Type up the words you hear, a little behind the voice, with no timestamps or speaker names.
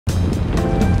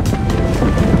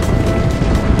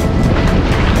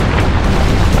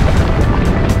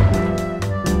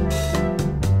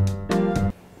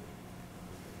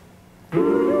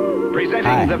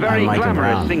the very I'm Micah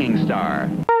glamorous Brown. singing star.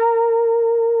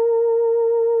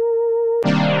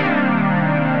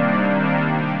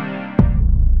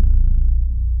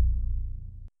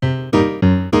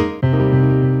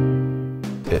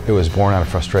 It was born out of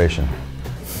frustration.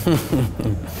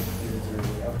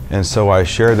 And so I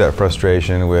shared that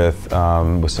frustration with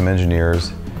some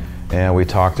engineers, and we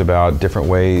talked about different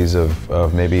ways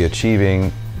of maybe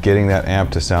getting that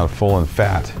amp to sound full and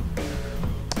fat,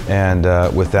 and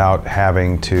without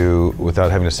having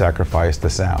to sacrifice the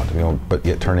sound, you know, but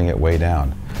yet turning it way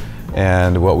down.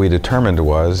 And what we determined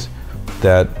was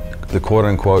that the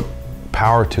quote-unquote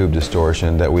power tube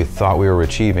distortion that we thought we were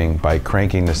achieving by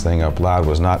cranking this thing up loud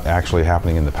was not actually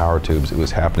happening in the power tubes. It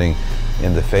was happening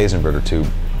in the phase inverter tube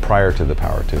prior to the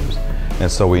power tubes. And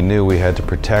so we knew we had to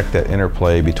protect that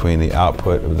interplay between the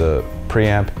output of the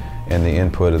preamp and the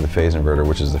input of the phase inverter,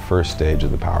 which is the first stage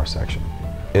of the power section.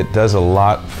 It does a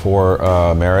lot for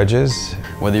marriages.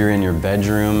 Whether you're in your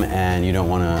bedroom and you don't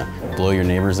want to blow your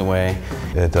neighbors away.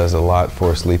 It does a lot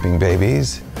for sleeping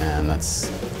babies. And that's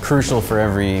crucial for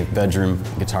every bedroom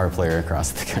guitar player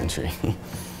across the country.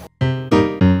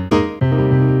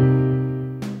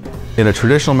 In a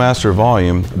traditional master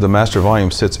volume, the master volume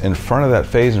sits in front of that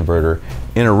phase inverter,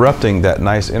 interrupting that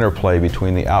nice interplay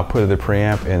between the output of the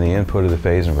preamp and the input of the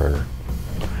phase inverter.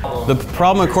 The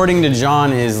problem, according to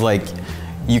John, is like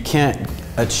you can't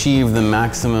achieve the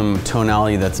maximum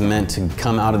tonality that's meant to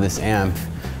come out of this amp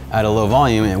at a low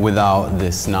volume without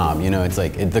this knob. You know, it's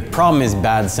like the problem is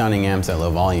bad sounding amps at low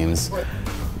volumes.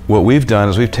 What we've done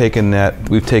is we've taken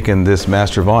this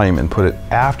master volume and put it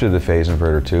after the phase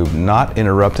inverter tube, not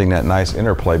interrupting that nice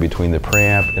interplay between the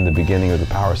preamp and the beginning of the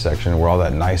power section where all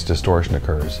that nice distortion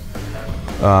occurs.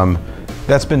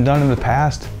 That's been done in the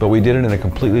past, but we did it in a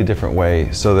completely different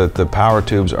way so that the power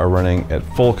tubes are running at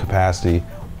full capacity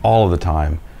all of the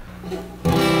time.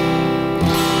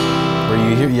 Where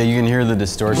you hear, yeah, you can hear the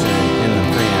distortion in the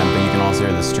preamp, but you can also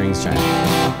hear the strings chiming.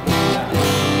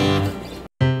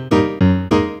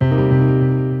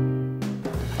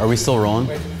 Are we still rolling?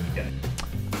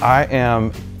 I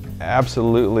am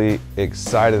absolutely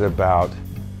excited about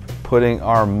putting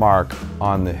our mark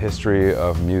on the history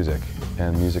of music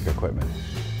and music equipment.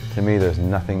 To me, there's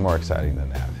nothing more exciting than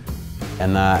that.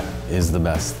 And that is the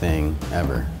best thing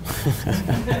ever.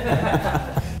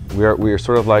 We are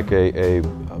sort of like a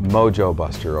mojo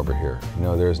buster over here. You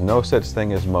know, there's no such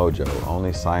thing as mojo,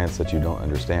 only science that you don't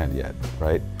understand yet,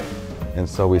 right? And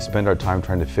so we spend our time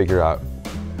trying to figure out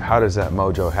how does that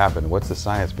mojo happen? What's the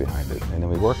science behind it? And then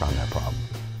we work on that problem.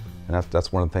 And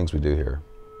that's one of the things we do here.